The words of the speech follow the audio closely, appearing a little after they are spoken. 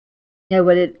know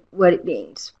what it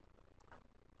means.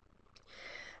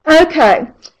 Okay,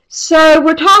 so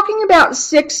we're talking about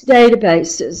 6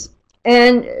 databases,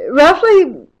 and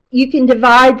roughly you can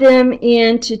divide them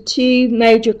into 2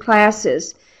 major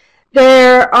classes.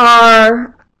 There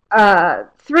are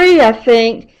 3, I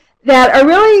think, that are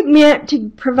really meant to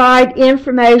provide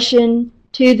information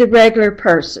to the regular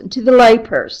person, to the lay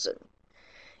person.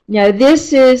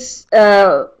 This is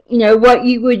what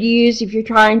you would use if you're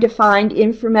trying to find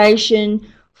information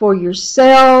for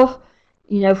yourself,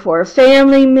 for a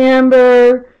family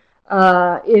member,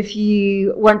 if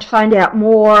you want to find out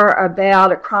more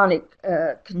about a chronic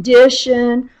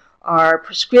condition or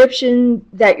prescription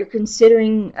that you're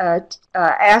considering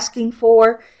asking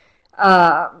for,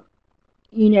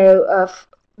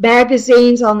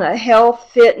 magazines on the health,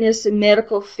 fitness, and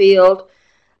medical field.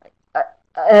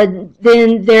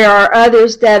 Then there are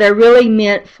others that are really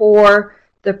meant for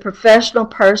the professional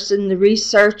person, the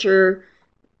researcher,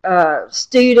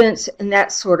 students, and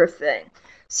that sort of thing.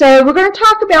 So we're going to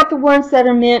talk about the ones that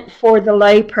are meant for the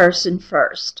lay person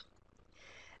first.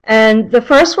 And the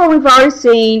first one we've already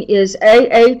seen is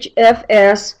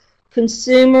AHFS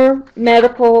Consumer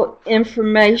Medical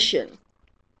Information.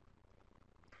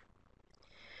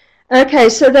 Okay,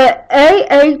 so the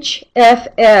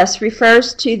AHFS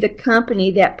refers to the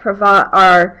company that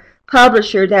our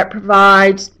publisher that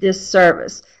provides this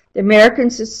service, the American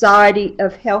Society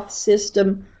of Health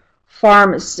System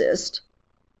Pharmacists.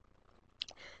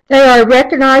 They are a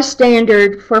recognized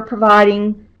standard for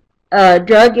providing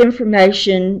drug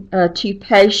information to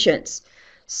patients.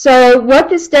 So what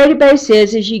this database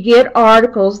is you get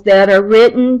articles that are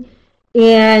written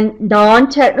in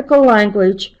non-technical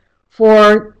language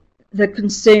for the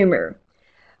consumer.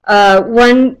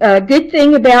 One good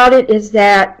thing about it is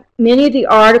that many of the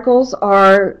articles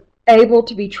are able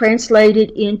to be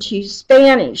translated into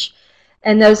Spanish,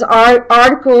 and those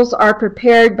articles are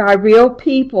prepared by real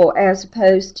people as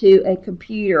opposed to a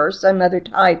computer or some other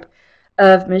type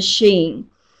of machine.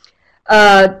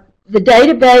 The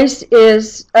database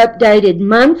is updated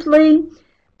monthly.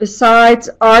 Besides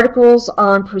articles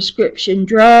on prescription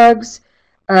drugs,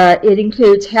 it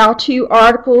includes how-to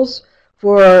articles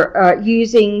for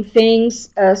using things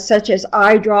such as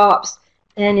eye drops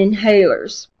and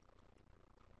inhalers.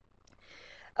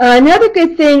 Another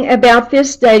good thing about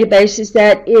this database is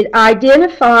that it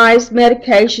identifies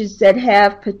medications that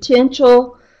have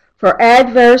potential for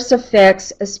adverse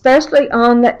effects, especially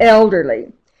on the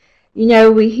elderly.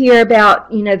 We hear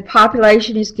about, the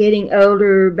population is getting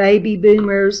older, baby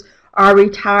boomers are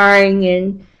retiring,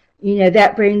 and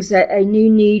that brings a new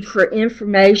need for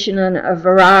information on a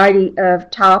variety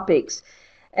of topics.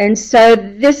 And so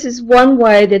this is one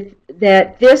way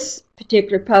that this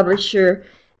particular publisher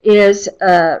is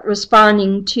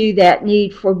responding to that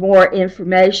need for more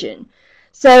information.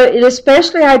 So it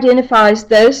especially identifies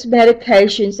those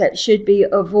medications that should be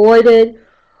avoided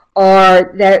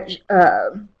or that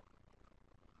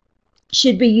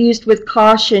should be used with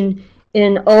caution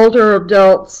in older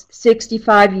adults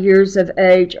 65 years of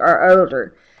age or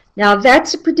older. Now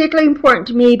that's particularly important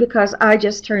to me because I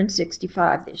just turned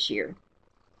 65 this year.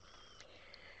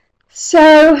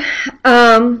 So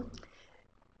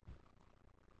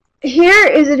here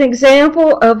is an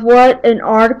example of what an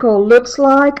article looks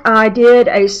like. I did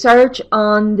a search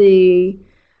on the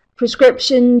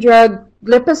prescription drug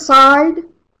glipizide.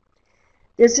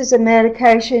 This is a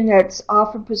medication that's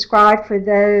often prescribed for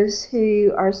those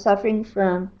who are suffering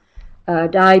from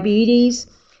diabetes.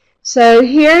 So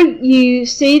here you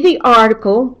see the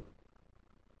article,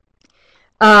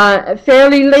 a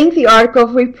fairly lengthy article.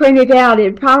 If we print it out, it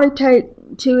would probably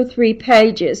take 2 or 3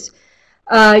 pages.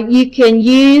 You can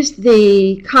use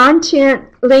the content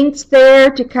links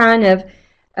there to kind of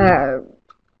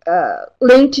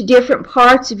link to different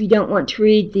parts if you don't want to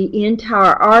read the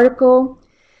entire article.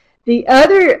 The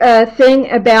other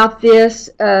thing about this,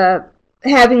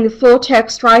 having the full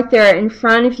text right there in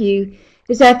front of you,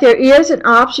 is that there is an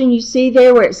option you see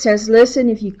there where it says listen.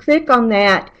 If you click on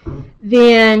that,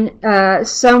 then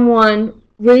someone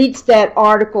reads that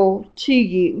article to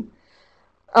you.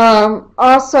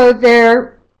 Also,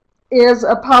 there is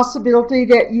a possibility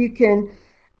that you can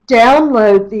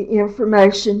download the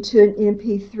information to an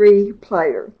MP3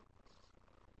 player.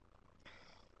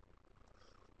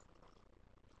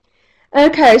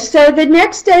 Okay, so the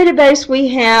next database we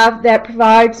have that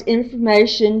provides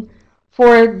information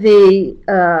for the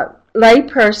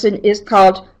layperson is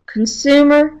called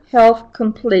Consumer Health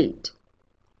Complete.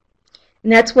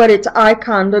 And that's what its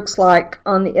icon looks like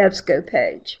on the EBSCO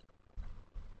page.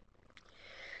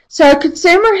 So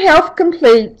Consumer Health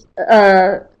Complete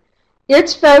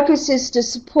Its focus is to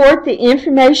support the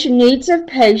information needs of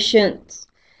patients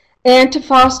and to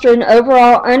foster an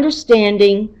overall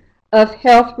understanding of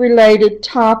health-related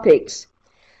topics.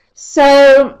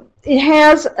 So it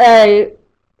has a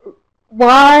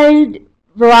wide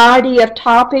variety of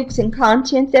topics and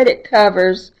content that it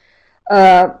covers,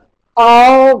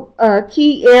 all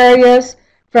key areas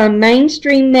from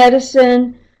mainstream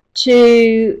medicine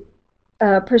to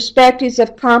perspectives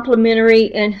of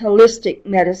complementary and holistic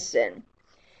medicine.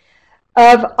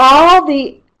 Of all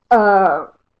the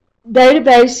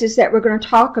databases that we're going to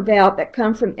talk about that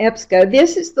come from EBSCO,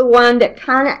 this is the one that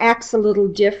kind of acts a little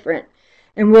different,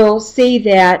 and we'll see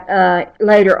that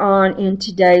later on in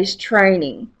today's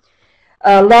training.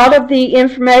 A lot of the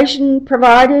information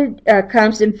provided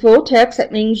comes in full text.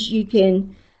 That means you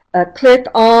can click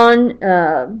on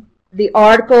the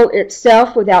article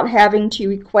itself without having to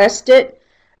request it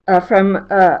from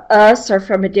us or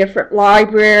from a different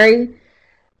library.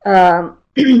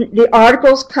 The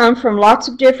articles come from lots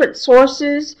of different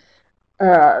sources,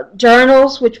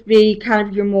 journals, which would be kind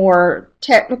of your more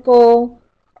technical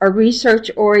or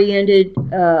research-oriented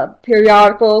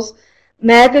periodicals,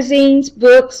 magazines,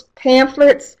 books,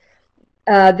 pamphlets.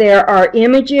 There are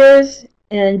images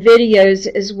and videos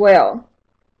as well.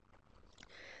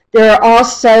 There are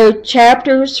also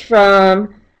chapters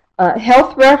from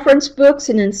health reference books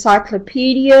and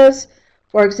encyclopedias.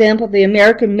 For example, the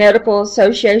American Medical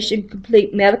Association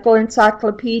Complete Medical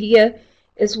Encyclopedia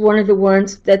is one of the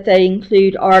ones that they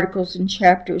include articles and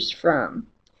chapters from.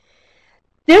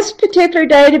 This particular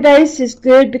database is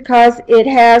good because it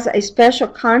has a special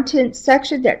content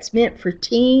section that's meant for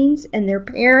teens and their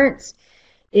parents.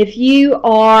 If you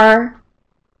are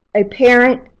a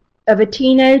parent of a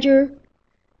teenager,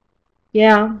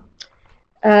 yeah,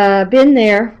 been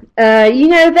there. You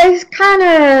know, they kind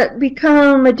of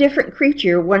become a different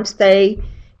creature once they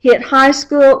hit high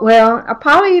school. Well,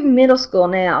 probably even middle school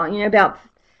now.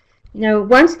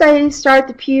 Once they start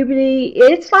the puberty,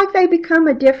 it's like they become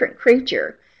a different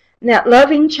creature. And that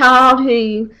loving child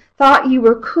who thought you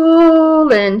were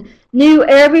cool and knew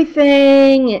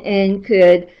everything and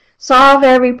could solve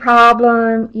every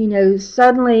problem,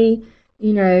 suddenly,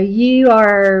 you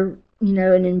are,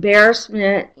 an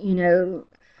embarrassment,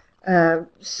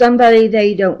 somebody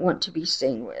they don't want to be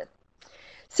seen with.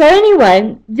 So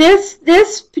anyway,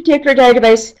 this particular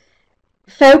database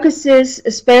focuses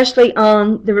especially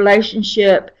on the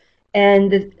relationship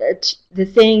and the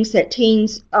things that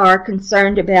teens are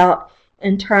concerned about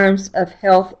in terms of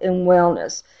health and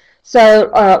wellness. So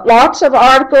lots of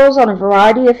articles on a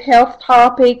variety of health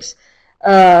topics,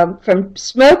 from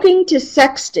smoking to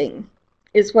sexting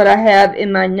is what I have in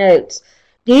my notes.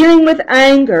 Dealing with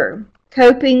anger,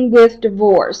 coping with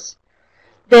divorce.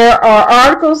 There are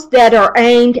articles that are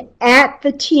aimed at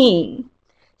the teen,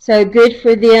 so good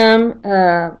for them,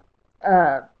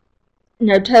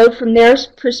 told from their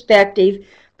perspective.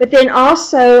 But then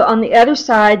also on the other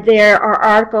side, there are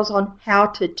articles on how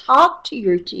to talk to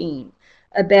your teen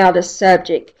about a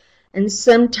subject. And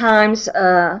sometimes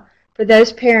for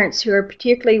those parents who are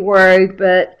particularly worried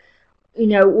but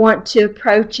want to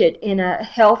approach it in a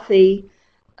healthy,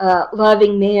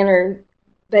 loving manner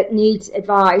but needs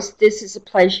advice, this is a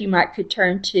place you could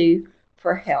turn to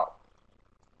for help.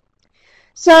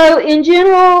 So in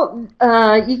general,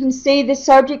 you can see the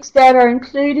subjects that are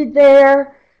included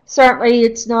there. Certainly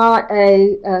it's not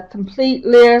a complete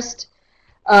list.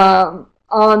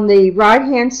 On the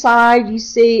right-hand side, you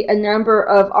see a number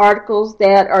of articles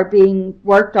that are being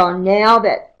worked on now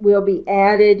that will be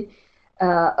added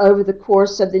over the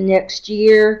course of the next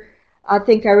year. I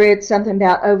think I read something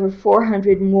about over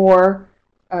 400 more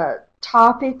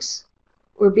topics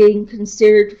were being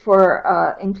considered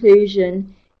for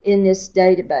inclusion in this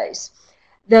database.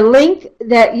 The link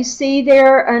that you see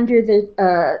there under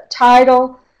the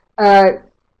title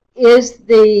is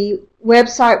the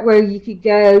website where you could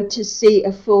go to see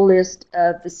a full list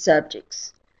of the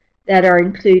subjects that are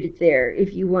included there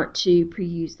if you want to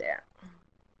peruse that.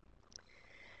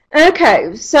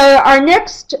 Okay, so our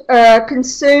next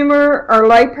consumer or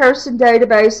layperson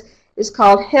database is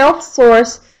called Health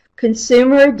Source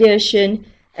Consumer Edition,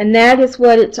 and that is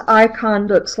what its icon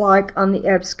looks like on the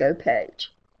EBSCO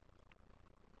page.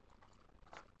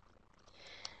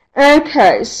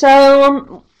 Okay,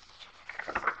 so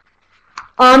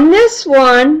on this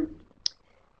one,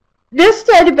 this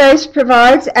database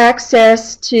provides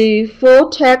access to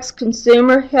full-text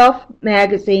consumer health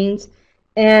magazines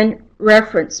and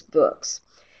reference books.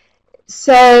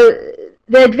 So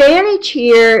the advantage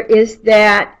here is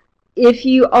that if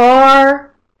you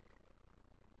are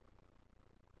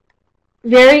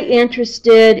very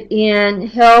interested in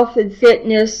health and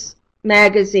fitness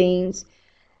magazines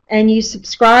and you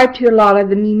subscribe to a lot of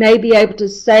them, you may be able to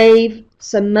save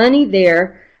some money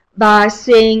there by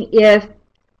seeing if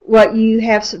what you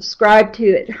have subscribed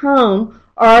to at home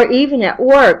or even at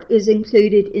work is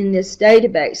included in this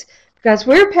database. Because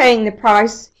we're paying the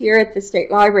price here at the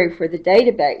State Library for the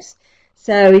database.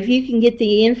 So if you can get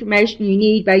the information you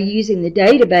need by using the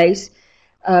database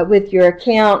with your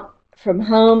account from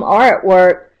home or at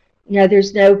work,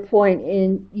 there's no point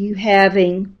in you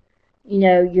having,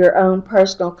 your own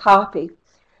personal copy.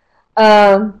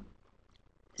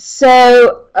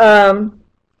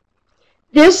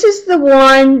 This is the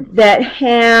one that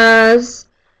has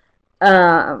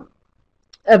a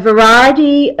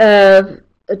variety of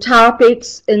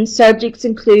topics and subjects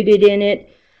included in it,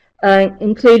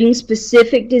 including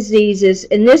specific diseases.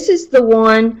 And this is the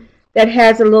one that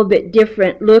has a little bit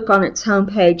different look on its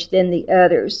homepage than the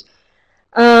others.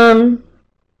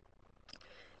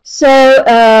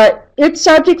 Its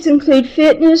subjects include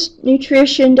fitness,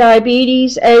 nutrition,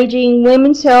 diabetes, aging,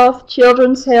 women's health,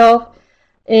 children's health,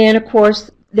 and of course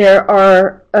there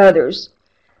are others.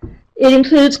 It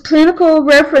includes clinical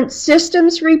reference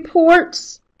systems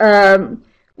reports,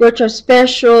 which are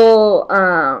special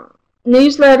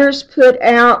newsletters put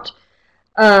out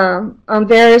on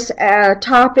various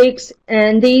topics,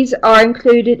 and these are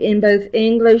included in both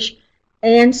English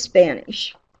and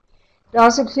Spanish. It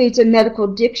also includes a medical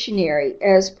dictionary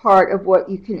as part of what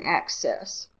you can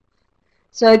access.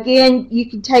 So again, you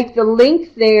can take the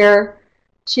link there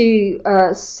to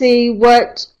see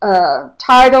what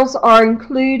titles are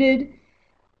included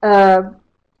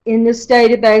in this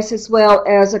database, as well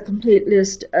as a complete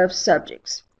list of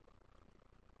subjects.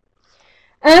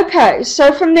 Okay,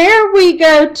 so from there we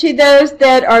go to those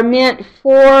that are meant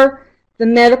for the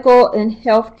medical and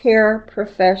healthcare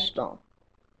professional.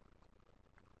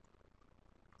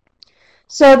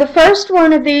 So the first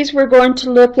one of these we're going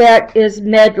to look at is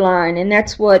MEDLINE, and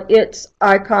that's what its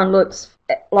icon looks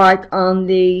like on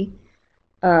the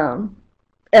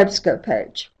EBSCO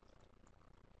page.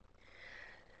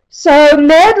 So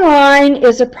MEDLINE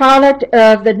is a product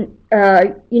of the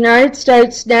United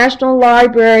States National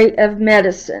Library of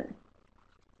Medicine.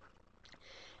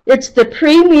 It's the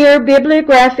premier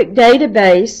bibliographic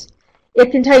database.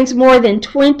 It contains more than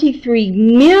 23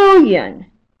 million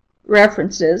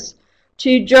references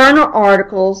to journal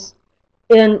articles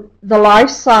in the life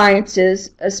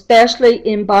sciences, especially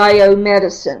in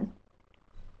biomedicine.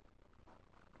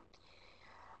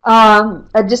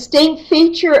 A distinct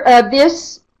feature of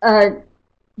this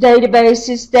database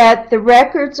is that the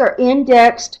records are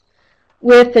indexed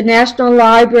with the National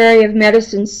Library of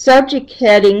Medicine subject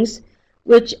headings,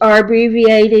 which are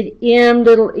abbreviated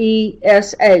MEDLINE,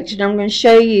 and I'm going to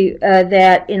show you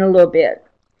that in a little bit.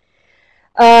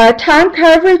 Time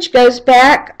coverage goes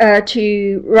back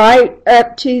to right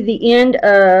up to the end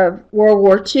of World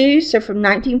War II, so from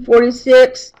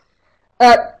 1946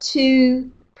 up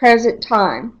to present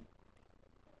time.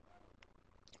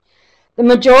 The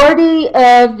majority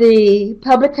of the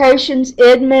publications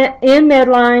in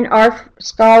MEDLINE are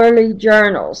scholarly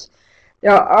journals.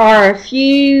 There are a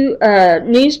few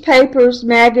newspapers,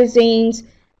 magazines,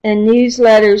 and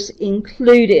newsletters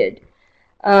included.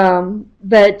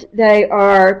 But they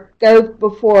go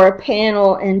before a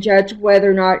panel and judge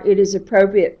whether or not it is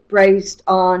appropriate based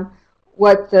on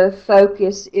what the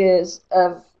focus is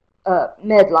of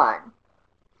MEDLINE.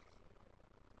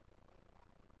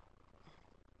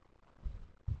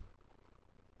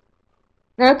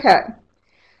 Okay,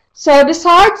 so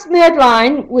besides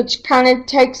MEDLINE, which kind of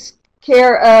takes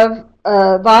care of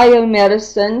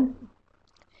biomedicine,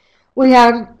 we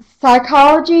have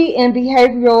Psychology and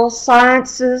Behavioral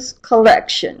Sciences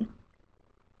collection.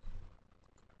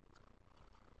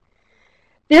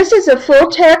 This is a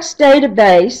full-text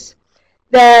database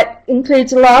that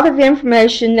includes a lot of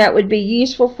information that would be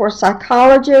useful for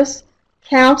psychologists,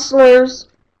 counselors,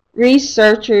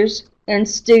 researchers, and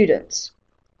students.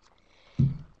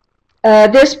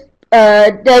 This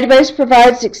database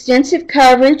provides extensive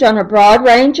coverage on a broad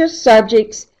range of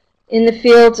subjects in the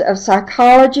fields of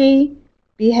psychology,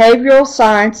 behavioral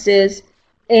sciences,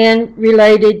 and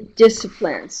related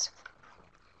disciplines.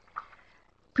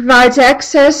 Provides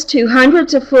access to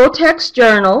hundreds of full-text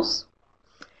journals.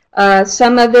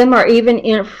 Some of them are even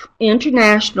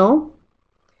international.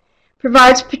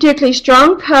 Provides particularly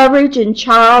strong coverage in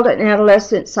child and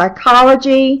adolescent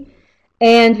psychology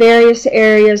and various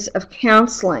areas of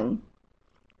counseling.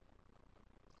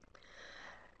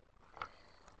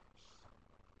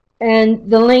 And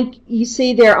the link you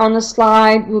see there on the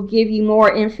slide will give you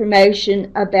more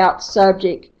information about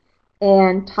subject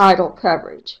and title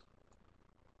coverage.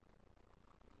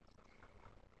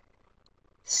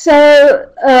 So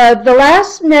the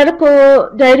last medical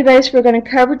database we're going to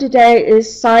cover today is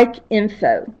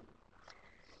PsycInfo.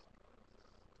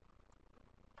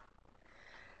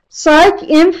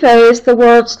 PsycInfo is the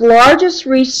world's largest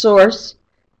resource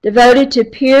devoted to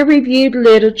peer-reviewed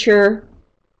literature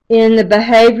in the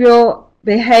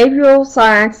behavioral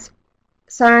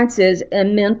sciences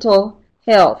and mental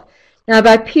health. Now,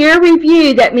 by peer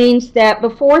review, that means that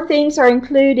before things are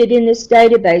included in this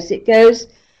database, it goes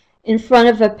in front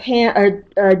of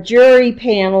a jury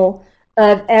panel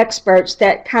of experts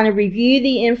that kind of review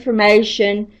the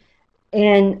information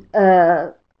and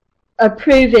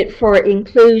approve it for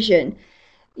inclusion.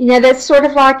 You know, that's sort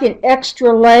of like an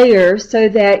extra layer so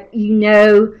that you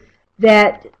know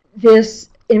that this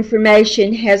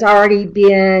information has already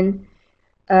been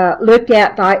looked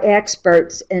at by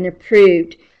experts and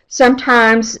approved.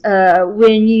 Sometimes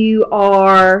when you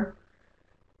are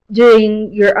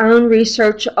doing your own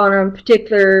research on a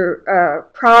particular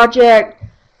project,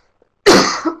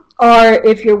 or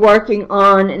if you're working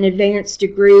on an advanced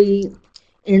degree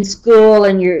in school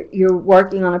and you're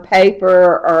working on a paper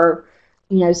or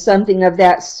something of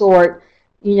that sort,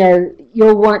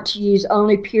 you'll want to use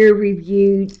only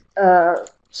peer-reviewed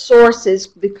sources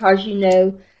because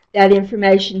that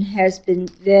information has been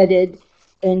vetted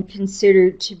and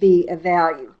considered to be of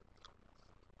value.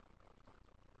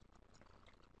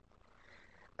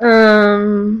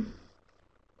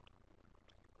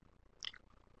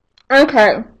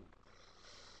 Okay,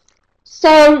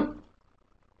 so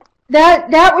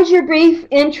that was your brief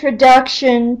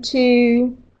introduction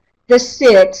to the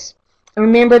 6.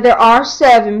 Remember, there are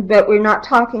 7, but we're not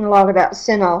talking a lot about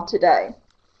CINAHL today.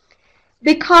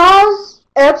 Because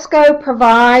EBSCO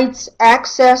provides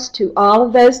access to all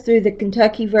of those through the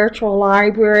Kentucky Virtual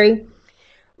Library,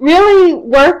 really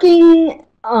working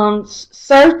on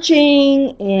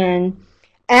searching and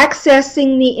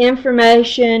accessing the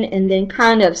information and then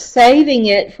kind of saving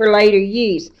it for later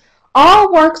use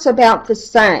all works about the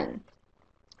same,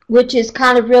 which is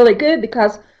kind of really good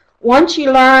because once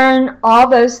you learn all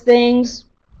those things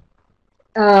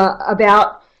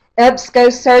about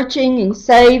EBSCO searching and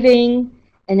saving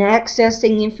and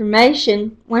accessing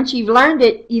information, once you've learned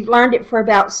it for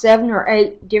about 7 or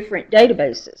 8 different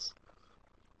databases.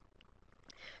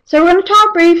 So we're going to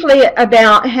talk briefly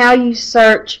about how you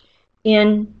search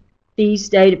in these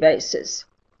databases.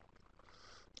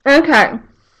 Okay,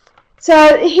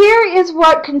 so here is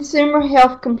what Consumer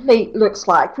Health Complete looks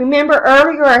like. Remember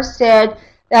earlier I said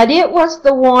that it was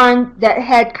the one that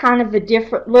had kind of a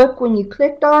different look when you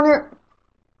clicked on it.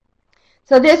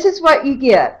 So this is what you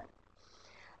get.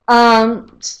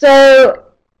 So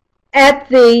at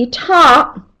the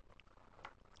top,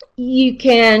 you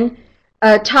can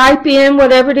type in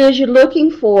whatever it is you're looking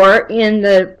for in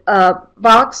the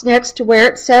box next to where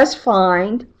it says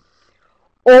Find,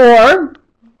 or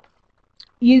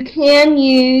you can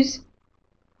use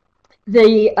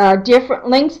the different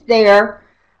links there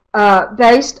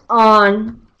based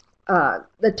on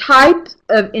the type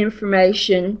of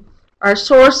information or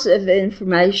source of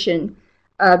information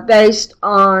based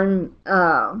on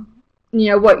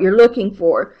what you're looking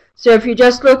for. So if you're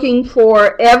just looking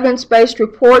for evidence-based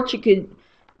reports, you could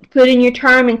put in your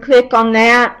term and click on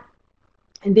that,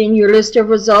 and then your list of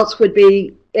results would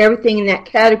be everything in that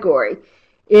category.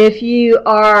 If you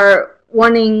are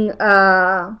wanting,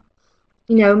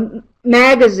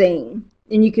 magazine,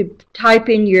 then you could type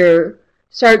in your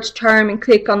search term and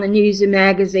click on the news and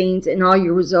magazines, and all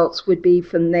your results would be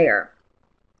from there.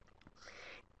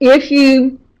 If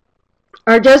you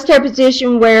are just at a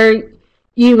position where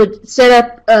you would set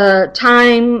up a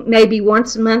time maybe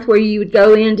once a month where you would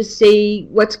go in to see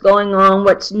what's going on,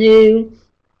 what's new,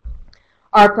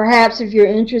 or perhaps if you're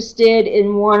interested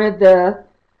in one of the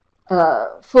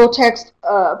full-text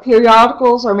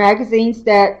periodicals or magazines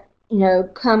that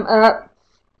come up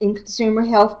in Consumer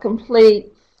Health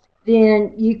Complete,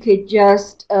 then you could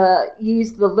just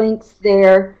use the links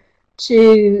there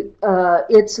to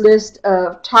its list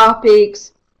of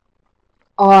topics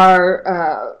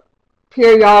or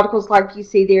periodicals like you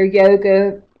see there,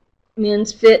 yoga,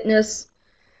 men's fitness.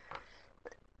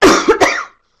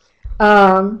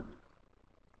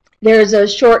 There's a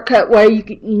shortcut way you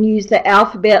can use the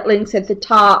alphabet links at the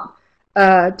top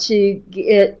to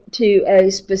get to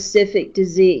a specific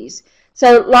disease.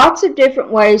 So lots of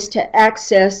different ways to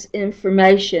access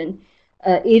information,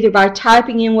 either by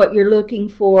typing in what you're looking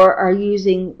for or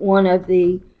using one of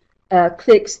the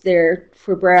clicks there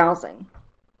for browsing.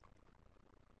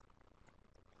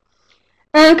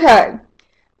 Okay,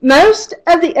 Most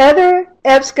of the other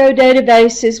EBSCO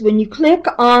databases, when you click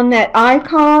on that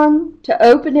icon to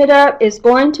open it up, it's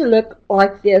going to look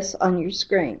like this on your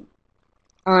screen,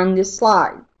 on this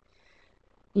slide.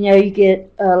 You know, you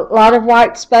get a lot of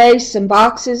white space, some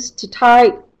boxes to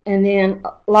type, and then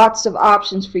lots of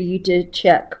options for you to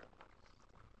check.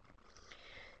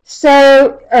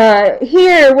 So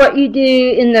here, what you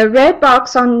do in the red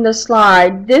box on the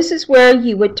slide, this is where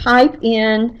you would type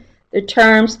in the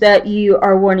terms that you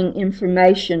are wanting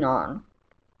information on.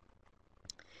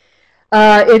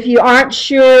 If you aren't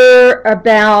sure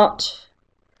about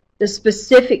the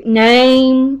specific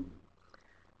name,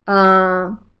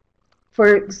 for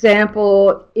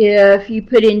example, if you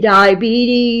put in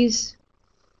diabetes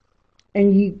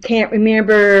and you can't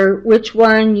remember which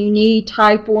one you need,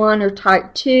 type 1 or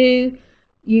type 2,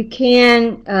 you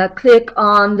can click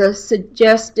on the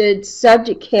suggested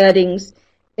subject headings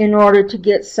in order to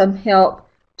get some help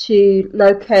to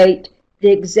locate the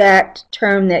exact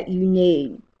term that you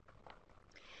need.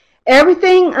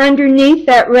 Everything underneath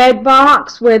that red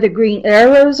box where the green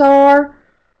arrows are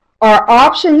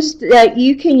options that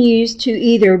you can use to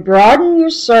either broaden your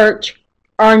search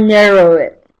or narrow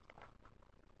it.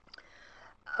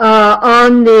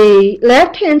 On the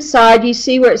left-hand side, you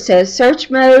see where it says search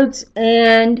modes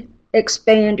and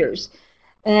expanders.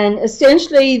 And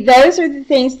essentially, those are the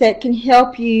things that can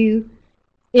help you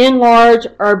enlarge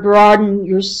or broaden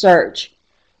your search.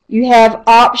 You have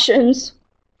options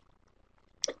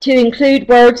to include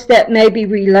words that may be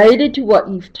related to what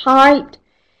you've typed.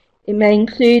 It may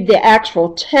include the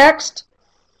actual text,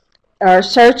 or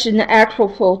search in the actual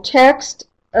full text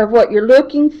of what you're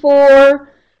looking for.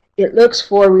 It looks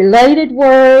for related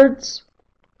words.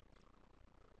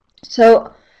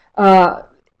 So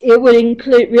it would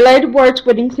include, related words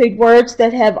would include words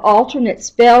that have alternate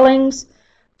spellings.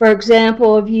 For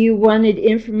example, if you wanted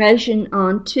information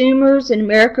on tumors, in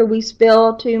America we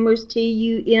spell tumors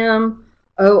T-U-M-O-R-S,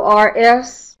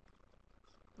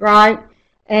 right?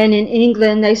 And in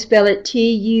England they spell it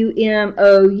T-U-M-O-U-R-S.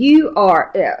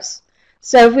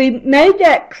 So if we made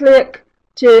that click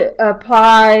to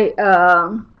apply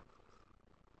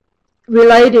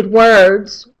related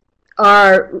words,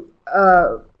 or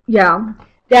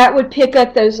that would pick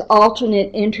up those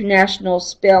alternate international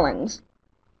spellings,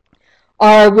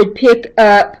 or would pick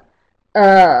up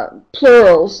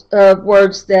plurals of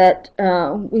words that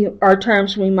are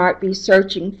terms we might be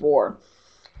searching for.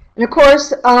 And of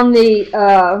course, on the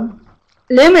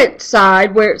limit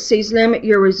side, where it says limit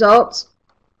your results,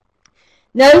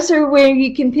 those are where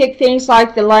you can pick things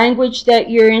like the language that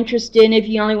you're interested in. If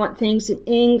you only want things in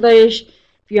English,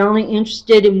 if you're only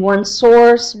interested in one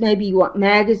source, maybe you want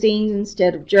magazines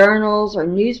instead of journals, or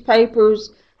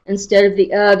newspapers instead of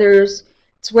the others.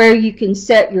 It's where you can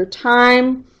set your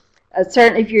time.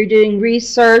 Certainly if you're doing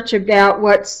research about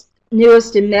what's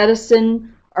newest in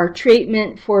medicine or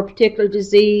treatment for a particular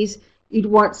disease, you'd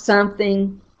want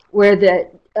something where the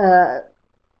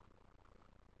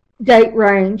date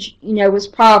range, was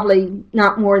probably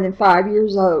not more than 5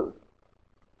 years old.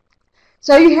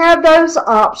 So you have those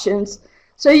options.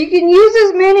 So you can use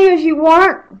as many as you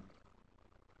want.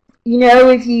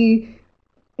 If you,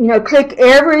 click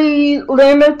every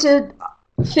limited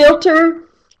filter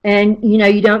and,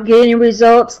 you don't get any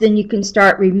results, then you can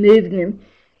start removing them.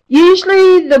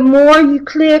 Usually the more you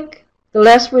click, the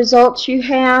less results you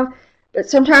have. But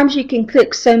sometimes you can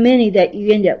click so many that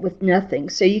you end up with nothing.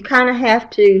 So you kind of have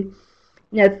to,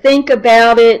 think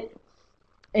about it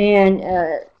and,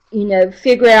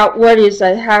 figure out what is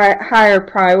a higher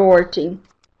priority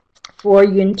for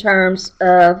you in terms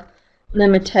of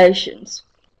limitations.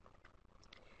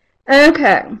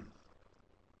 Okay.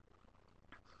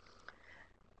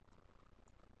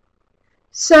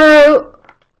 So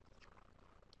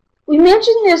we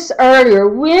mentioned this earlier.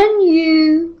 When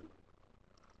you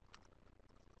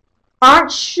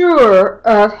aren't sure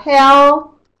of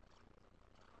how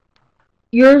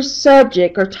your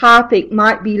subject or topic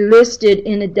might be listed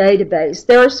in a database,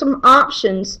 there are some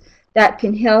options that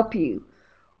can help you.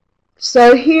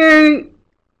 So here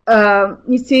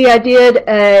you see I did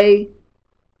a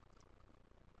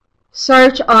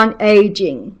search on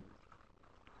aging.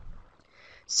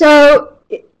 So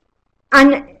I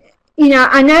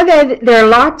know that there are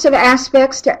lots of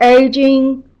aspects to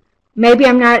aging. Maybe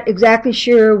I'm not exactly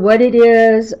sure what it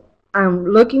is I'm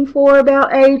looking for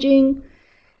about aging.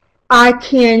 I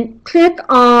can click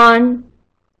on,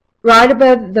 right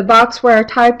above the box where I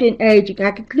typed in aging,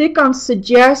 I can click on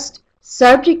Suggest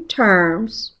Subject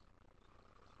Terms,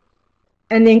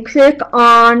 and then click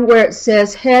on where it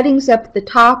says Headings up at the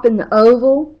top in the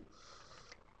oval.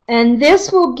 And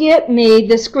this will get me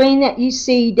the screen that you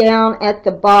see down at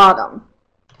the bottom.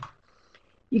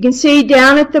 You can see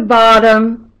down at the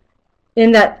bottom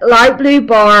in that light blue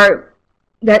bar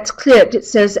that's clicked, it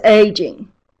says aging.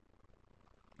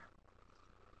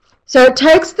 So it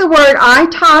takes the word I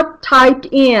typed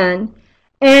in,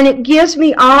 and it gives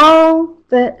me all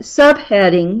the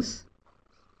subheadings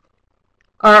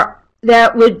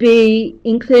that would be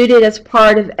included as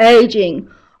part of aging.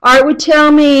 Or it would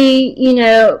tell me, you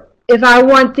know, if I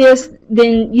want this,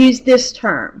 then use this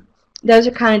term. Those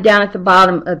are kind of down at the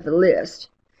bottom of the list.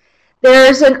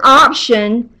 There's an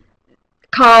option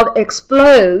called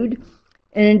explode,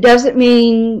 and it doesn't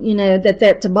mean, you know, that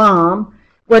that's a bomb.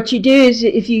 What you do is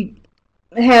if you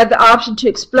have the option to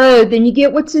explode, then you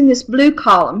get what's in this blue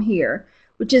column here,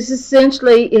 which is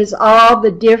essentially all the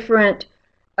different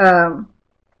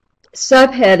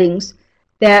subheadings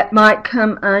that might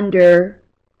come under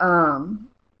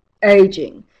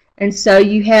aging. And so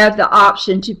you have the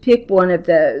option to pick one of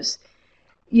those.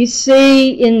 You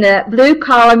see in that blue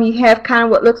column you have kind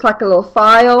of what looks like a little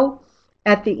file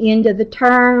at the end of the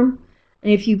term,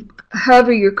 and if you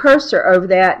hover your cursor over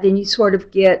that, then you sort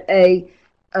of get a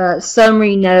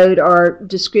summary note or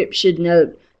description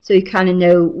note, so you kind of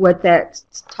know what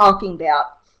that's talking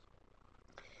about.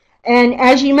 And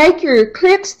as you make your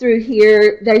clicks through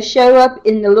here, they show up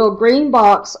in the little green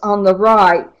box on the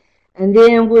right. And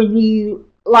then when you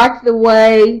like the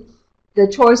way the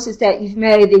choices that you've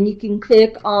made, then you can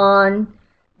click on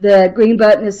the green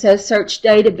button that says Search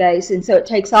Database. And so it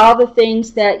takes all the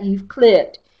things that you've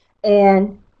clicked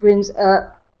and brings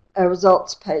up a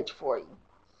results page for you.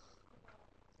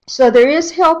 So there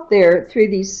is help there through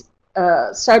these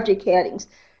subject headings.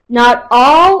 Not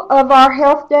all of our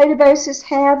health databases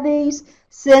have these.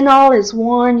 CINAHL is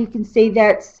one. You can see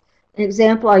that's an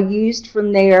example I used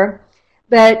from there.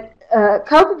 But a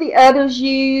couple of the others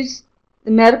use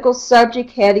the medical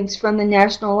subject headings from the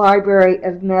National Library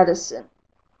of Medicine,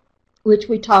 which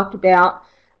we talked about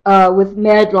with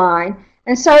MEDLINE.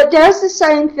 And so it does the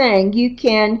same thing. You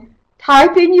can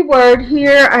type in your word.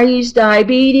 Here I use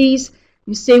diabetes.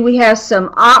 You see we have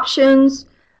some options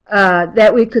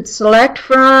that we could select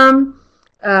from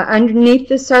underneath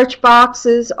the search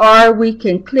boxes, or we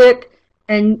can click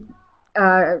and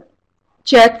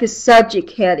check the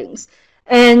subject headings.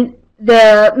 And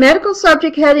the medical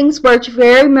subject headings work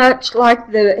very much like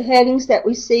the headings that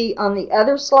we see on the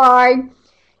other slide.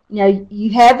 You know,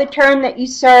 you have the term that you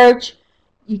search,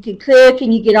 you can click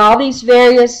and you get all these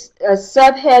various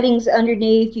subheadings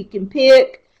underneath. You can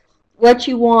pick what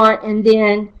you want and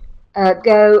then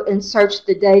go and search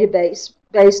the database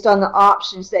based on the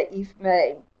options that you've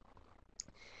made.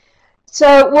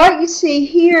 So what you see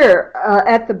here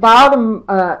at the bottom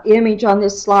image on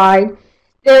this slide,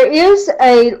 there is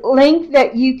a link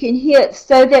that you can hit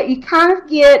so that you kind of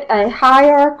get a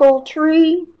hierarchical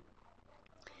tree.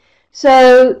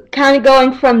 So kind of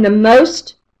going from the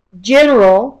most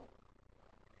general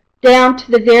down to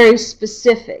the very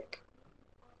specific.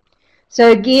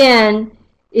 So again,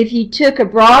 if you took a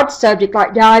broad subject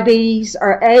like diabetes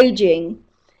or aging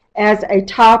as a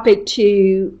topic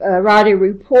to write a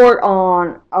report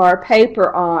on or a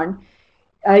paper on,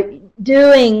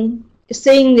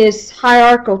 seeing this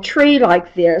hierarchical tree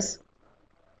like this,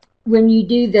 when you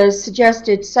do the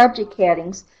suggested subject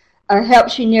headings,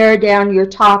 helps you narrow down your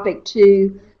topic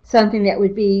to something that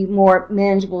would be more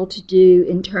manageable to do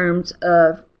in terms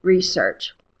of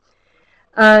research.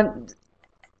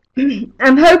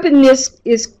 I'm hoping this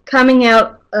is coming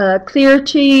out clear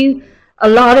to you. A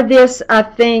lot of this, I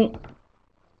think,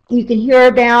 you can hear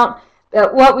about,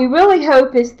 but what we really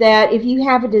hope is that if you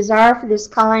have a desire for this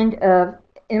kind of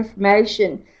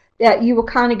information, that you will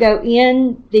kind of go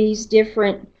in these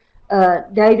different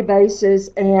databases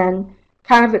and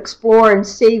kind of explore and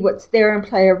see what's there and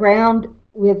play around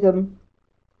with them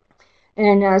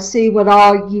and see what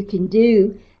all you can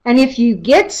do. And if you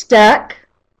get stuck,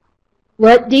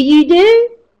 what do?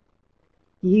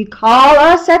 You call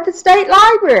us at the state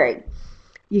library.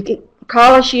 You can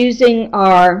call us using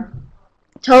our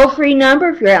toll-free number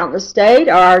if you're out in the state,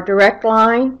 or our direct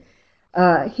line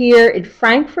here in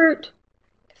Frankfurt,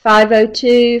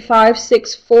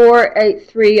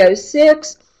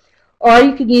 502-564-8306, or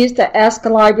you can use the Ask a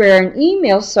Librarian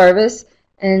email service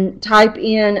and type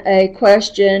in a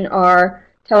question or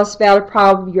tell us about a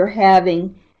problem you're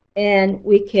having, and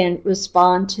we can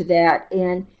respond to that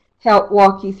and help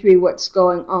walk you through what's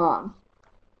going on.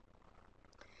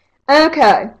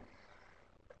 Okay.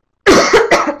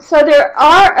 So there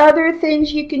are other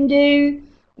things you can do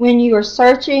when you are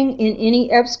searching in any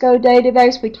EBSCO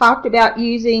database. We talked about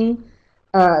using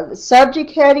the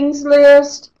subject headings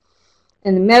list.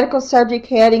 and the medical subject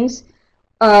headings.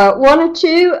 One or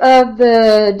two of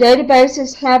the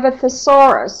databases have a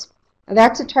thesaurus. Now,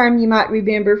 that's a term you might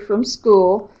remember from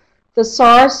school.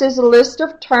 Thesaurus is a list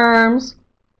of terms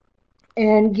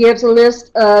and gives a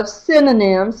list of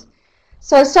synonyms.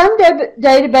 So some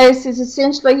databases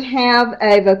essentially have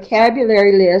a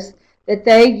vocabulary list that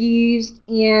they use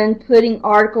in putting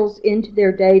articles into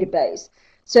their database.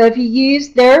 So if you use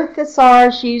their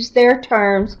thesaurus, use their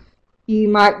terms, you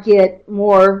might get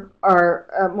more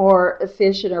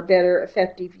efficient or better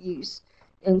effective use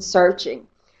in searching.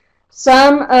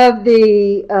 Some of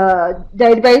the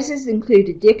databases include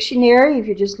a dictionary. If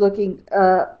you're just looking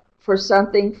for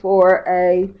something for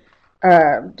a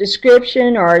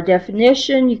description or a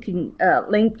definition, you can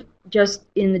link just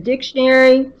in the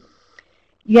dictionary.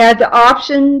 You have the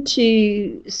option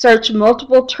to search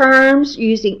multiple terms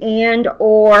using and,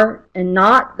 or, and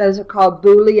not. Those are called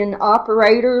Boolean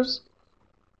operators.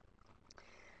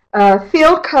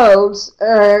 Field codes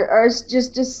are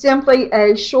just simply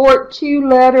a short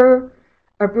two-letter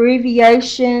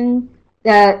abbreviation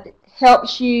that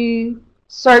helps you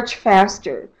search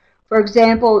faster. For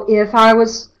example, if I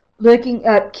was looking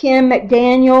up Kim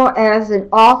McDaniel as an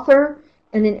author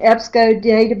in an EBSCO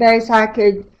database, I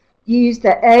could use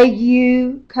the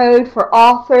AU code for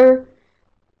author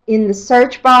in the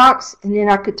search box, and then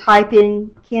I could type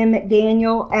in Kim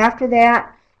McDaniel after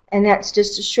that, and that's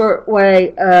just a short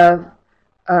way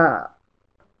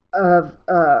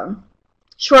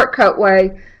shortcut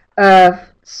way of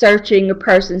searching a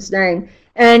person's name.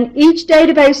 And each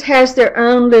database has their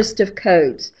own list of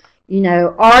codes. You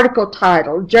know, article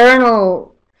title,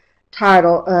 journal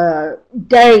title,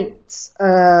 dates,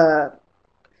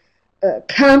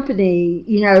 company,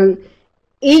 you know,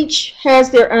 each has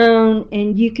their own,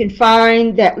 and you can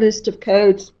find that list of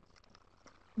codes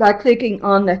by clicking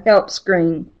on the help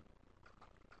screen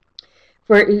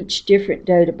for each different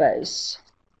database.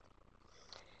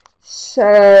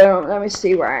 So let me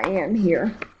see where I am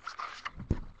here.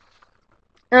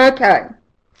 Okay.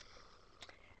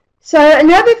 So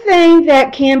another thing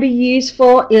that can be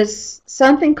useful is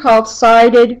something called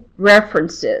cited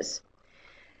references.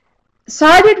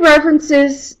 Cited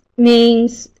references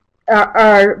means,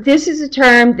 this is a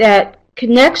term that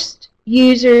connects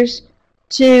users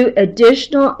to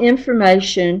additional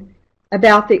information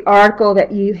about the article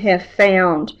that you have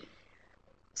found.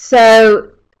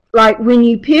 So, like when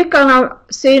you pick on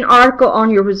see an article on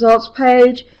your results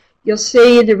page, you'll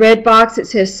see in the red box it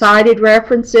says cited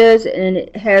references, and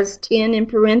it has 10 in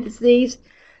parentheses.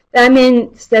 That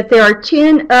means that there are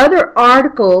 10 other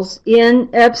articles in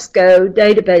EBSCO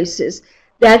databases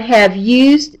that have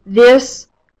used this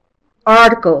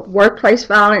article, Workplace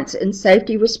Violence and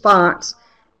Safety Response,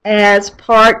 as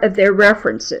part of their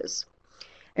references.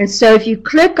 And so if you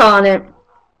click on it,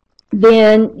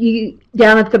 then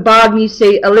down at the bottom you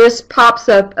see a list pops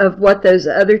up of what those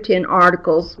other 10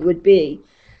 articles would be.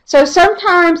 So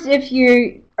sometimes if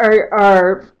you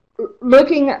are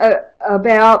looking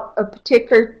about a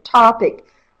particular topic,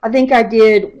 I think I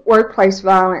did workplace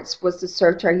violence was the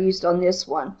search I used on this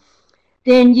one,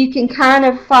 then you can kind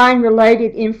of find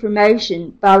related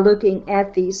information by looking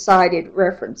at these cited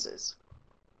references.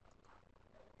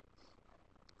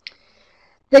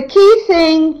 The key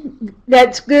thing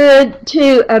that's good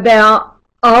too about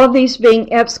all of these being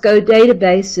EBSCO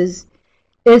databases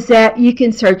is that you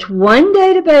can search one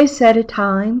database at a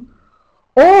time,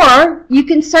 or you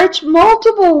can search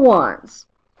multiple ones.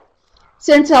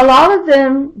 Since a lot of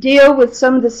them deal with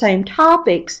some of the same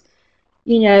topics,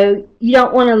 you know, you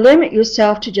don't want to limit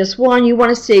yourself to just one. You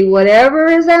want to see whatever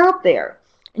is out there.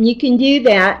 And you can do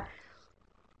that.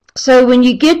 So when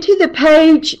you get to the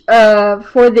page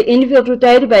for the individual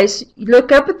database, you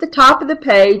look up at the top of the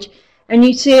page and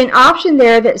you see an option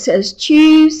there that says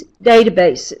Choose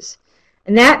Databases.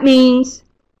 And that means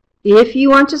if you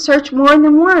want to search more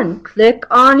than one, click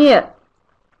on it.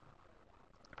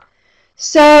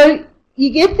 So you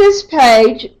get this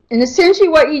page, and essentially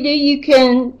what you do, you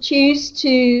can choose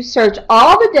to search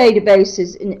all the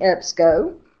databases in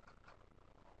EBSCO,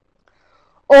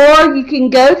 or you can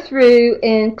go through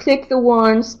and click the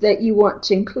ones that you want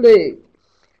to include.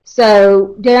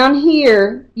 So down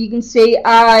here, you can see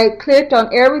I clicked on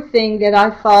everything that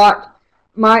I thought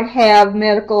might have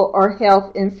medical or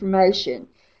health information,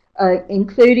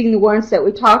 including the ones that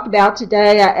we talked about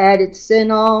today. I added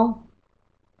CINAHL,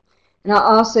 and I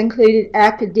also included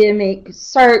academic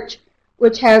search,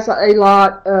 which has a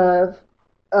lot of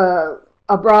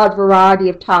a broad variety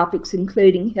of topics,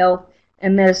 including health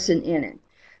and medicine in it.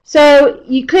 So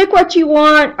you click what you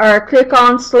want, or click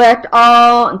on Select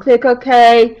All and click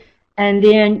OK, and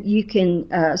then you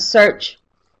can search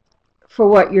for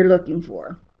what you're looking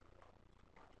for.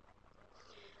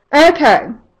 Okay,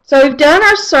 so we've done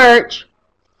our search,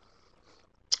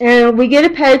 and we get a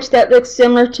page that looks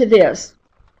similar to this.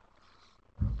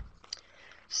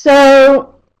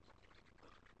 So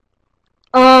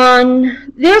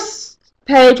on this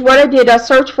page, what I did, I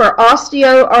searched for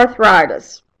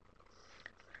osteoarthritis.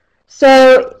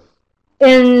 So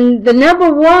in the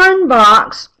number 1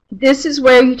 box, this is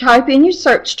where you type in your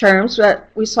search terms that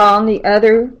we saw on the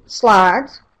other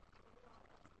slides.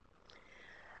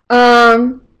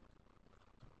 Down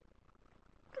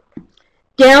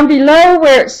below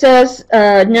where it says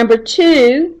number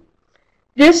 2,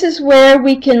 this is where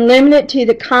we can limit it to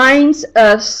the kinds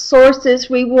of sources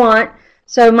we want.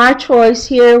 So my choice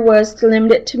here was to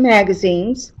limit it to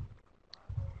magazines.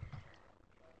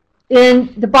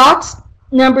 In the box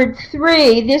number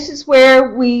 3, this is where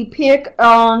we pick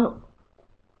on,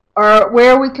 or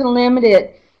where we can limit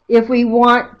it if we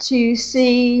want to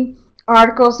see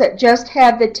articles that just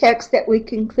have the text that we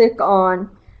can click on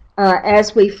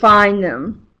as we find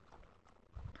them.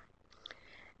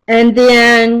 And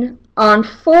then on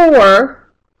 4,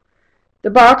 the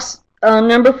box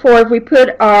number 4, if we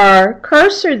put our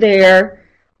cursor there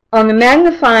on the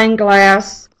magnifying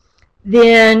glass,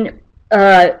 then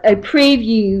a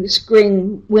preview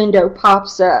screen window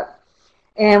pops up,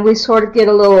 and we sort of get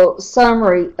a little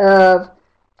summary of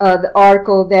the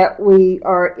article that we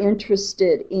are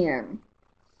interested in.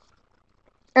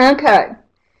 Okay,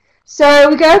 so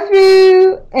we go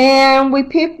through and we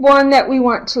pick one that we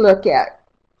want to look at.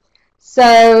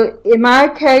 So in my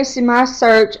case, in my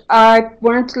search, I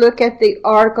wanted to look at the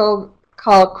article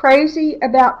called Crazy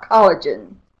About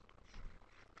Collagen.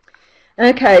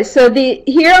 Okay, so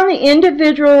here on the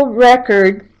individual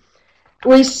record,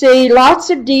 we see lots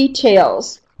of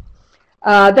details.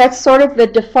 That's sort of the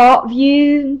default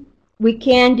view. We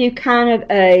can do kind of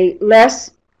a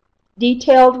less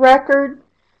detailed record.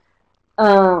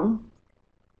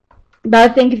 But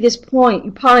I think at this point,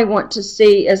 you probably want to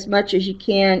see as much as you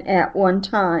can at one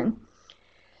time.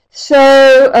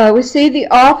 So we see the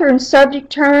author and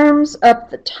subject terms up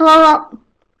the top.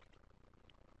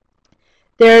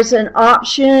 There's an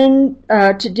option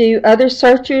to do other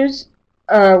searches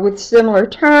with similar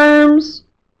terms.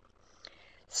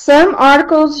 Some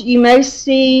articles you may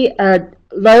see a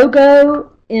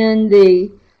logo in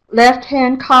the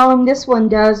left-hand column. This one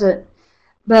doesn't,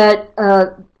 but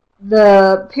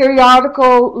the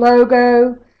periodical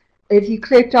logo, if you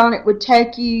clicked on it, would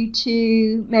take you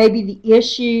to maybe the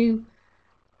issue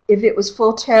if it was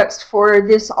full text for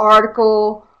this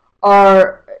article,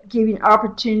 or give you an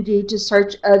opportunity to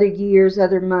search other years,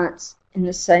 other months in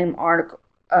the same article,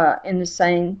 in the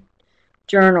same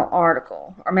journal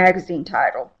article or magazine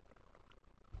title.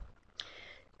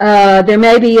 There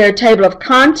may be a table of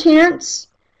contents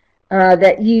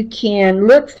that you can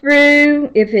look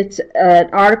through if it's an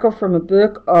article from a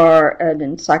book or an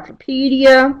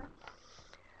encyclopedia.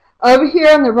 Over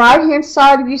here on the right-hand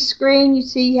side of your screen, you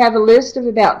see you have a list of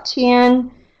about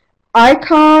 10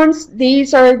 icons.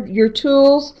 These are your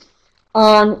tools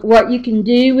on what you can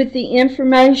do with the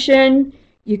information.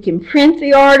 You can print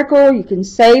the article, you can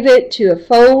save it to a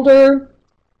folder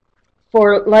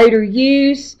for later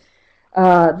use.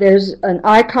 There's an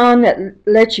icon that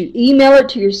lets you email it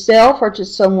to yourself or to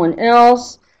someone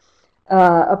else.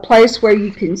 A place where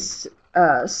you can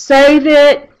save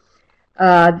it.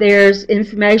 There's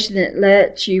information that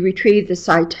lets you retrieve the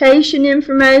citation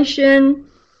information.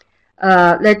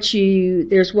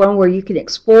 There's one where you can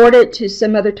export it to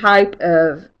some other type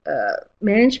of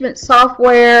management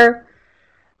software.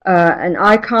 An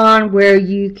icon where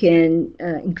you can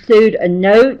include a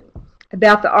note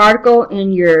about the article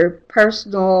in your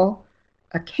personal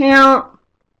account.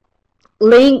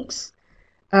 Links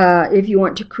if you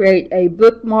want to create a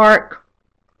bookmark.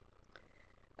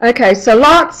 Okay, so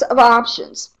lots of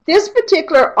options. This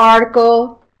particular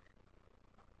article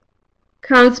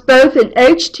comes both in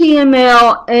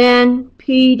HTML and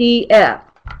PDF.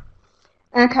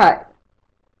 Okay,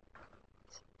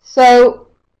 so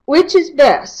which is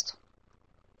best?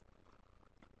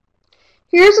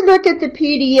 Here's a look at the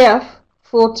PDF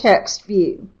full text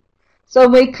view. So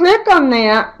we click on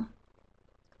that,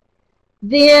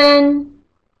 then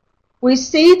we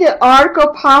see the article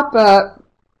pop up,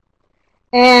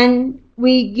 and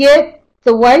we get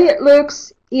the way it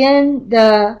looks in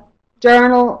the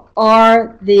journal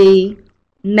or the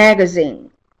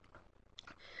magazine.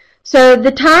 So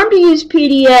the time to use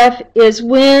PDF is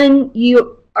when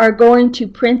you are going to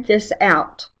print this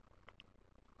out,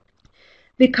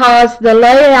 because the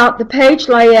layout, the page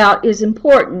layout, is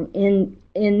important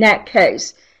in that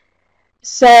case.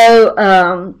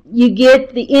 So you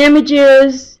get the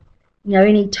images,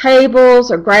 any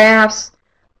tables or graphs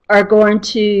are going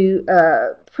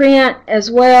to print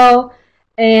as well,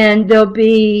 and they'll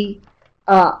be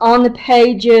on the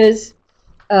pages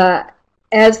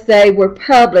as they were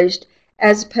published,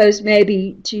 as opposed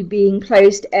maybe to being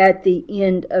placed at the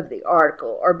end of the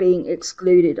article or being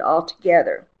excluded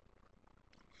altogether.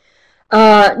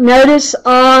 Notice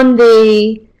on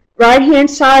the right-hand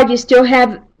side you still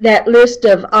have that list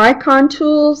of icon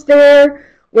tools there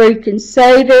where you can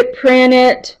save it, print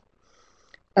it,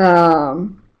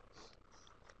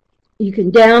 you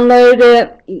can download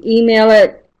it, email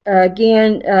it.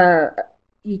 Again,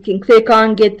 you can click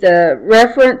on get the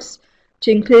reference to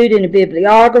include in a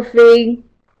bibliography.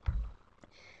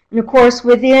 And of course,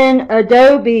 within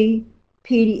Adobe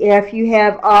PDF, you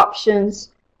have options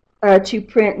to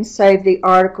print and save the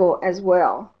article as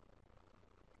well.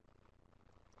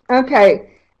 Okay,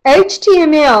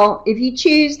 HTML, if you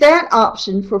choose that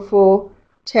option for full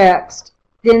text,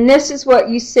 then this is what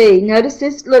you see. Notice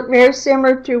this looked very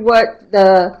similar to what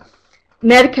the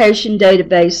medication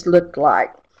database looked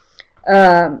like.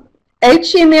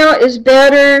 HTML is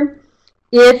better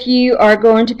if you are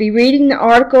going to be reading the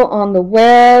article on the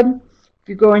web, if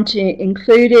you're going to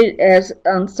include it as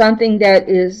something that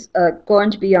is going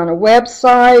to be on a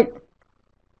website.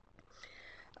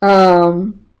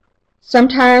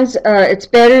 Sometimes it's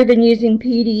better than using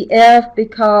PDF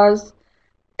because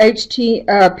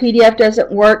PDF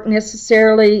doesn't work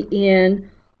necessarily in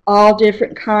all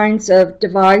different kinds of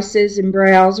devices and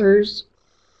browsers.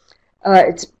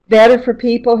 It's better for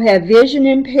people who have vision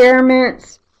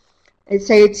impairments. I'd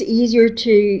say it's easier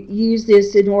to use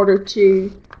this in order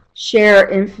to share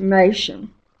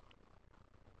information.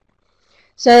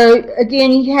 So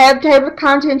again, you have table of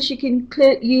contents you can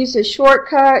use as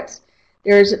shortcuts.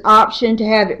 There's an option to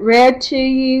have it read to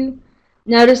you.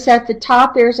 Notice at the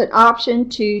top there's an option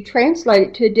to translate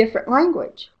it to a different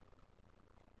language.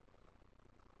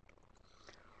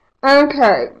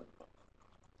 Okay,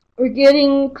 we're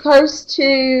getting close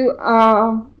to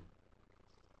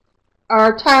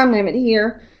our time limit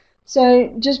here.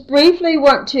 So just briefly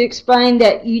want to explain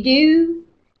that you do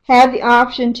have the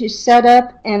option to set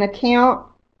up an account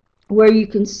where you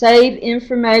can save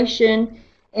information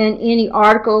and any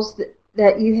articles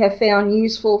that you have found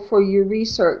useful for your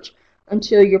research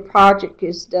until your project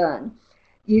is done.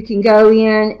 You can go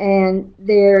in and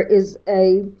there is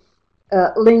a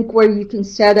link where you can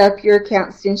set up your account.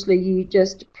 Essentially, you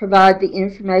just provide the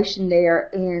information there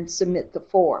and submit the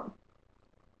form.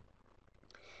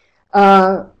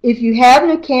 If you have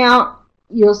an account,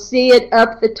 you'll see it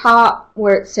up the top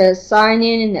where it says sign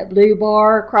in that blue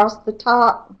bar across the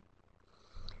top.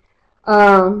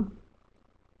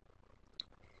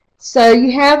 So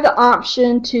you have the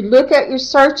option to look at your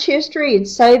search history and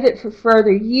save it for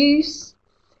further use.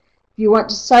 If you want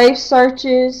to save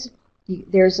searches,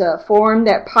 there's a form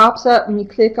that pops up when you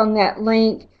click on that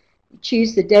link. You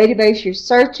choose the database you're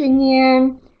searching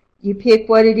in. You pick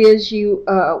what it is you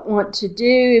want to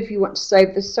do, if you want to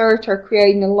save the search or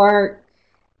create an alert,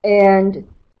 and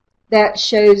that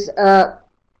shows up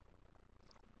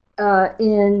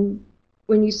when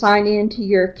you sign into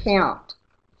your account.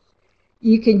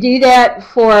 You can do that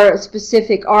for a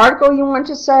specific article you want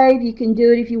to save. You can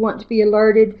do it if you want to be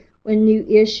alerted when new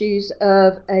issues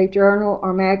of a journal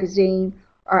or magazine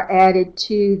are added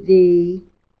to the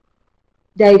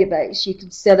database. You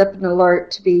can set up an alert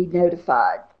to be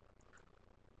notified.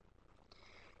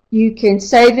 You can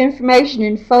save information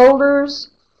in folders.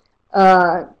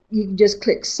 You can just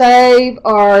click save,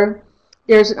 or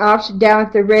there's an option down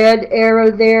at the red arrow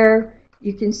there.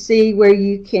 You can see where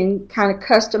you can kind of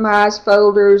customize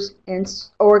folders and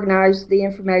organize the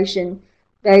information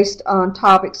based on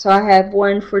topics. So I have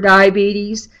one for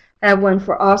diabetes, I have one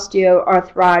for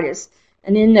osteoarthritis,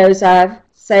 and in those I've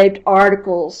saved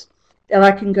articles that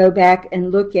I can go back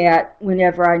and look at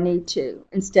whenever I need to,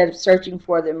 instead of searching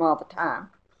for them all the time.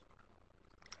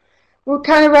 We're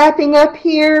kind of wrapping up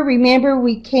here. Remember,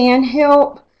 we can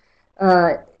help.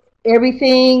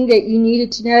 Everything that you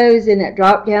needed to know is in that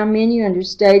drop-down menu under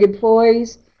State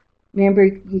Employees. Remember,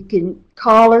 you can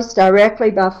call us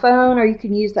directly by phone, or you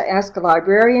can use the Ask a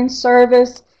Librarian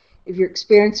service if you're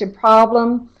experiencing a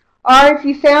problem, or if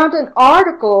you found an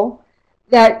article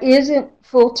that isn't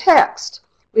full text.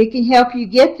 We can help you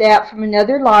get that from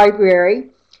another library.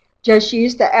 Just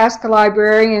use the Ask a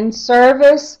Librarian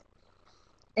service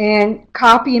and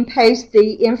copy and paste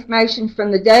the information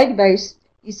from the database.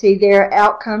 You see there,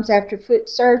 outcomes after foot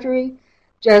surgery.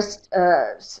 Just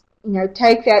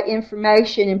take that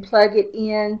information and plug it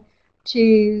in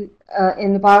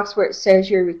the box where it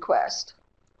says your request.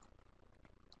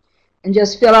 And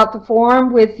just fill out the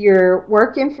form with your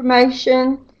work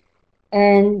information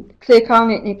and click on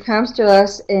it, and it comes to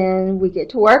us, and we get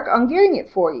to work on getting it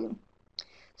for you.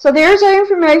 So there's our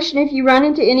information if you run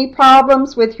into any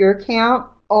problems with your account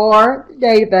or the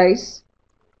database.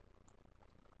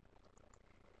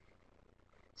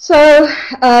 So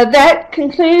that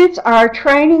concludes our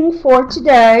training for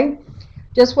today.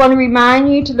 Just want to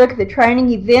remind you to look at the training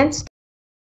events.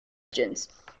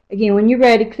 Again, when you're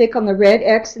ready, click on the red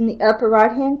X in the upper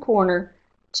right-hand corner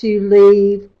to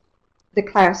leave the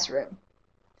classroom.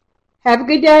 Have a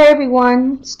good day,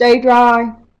 everyone. Stay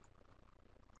dry.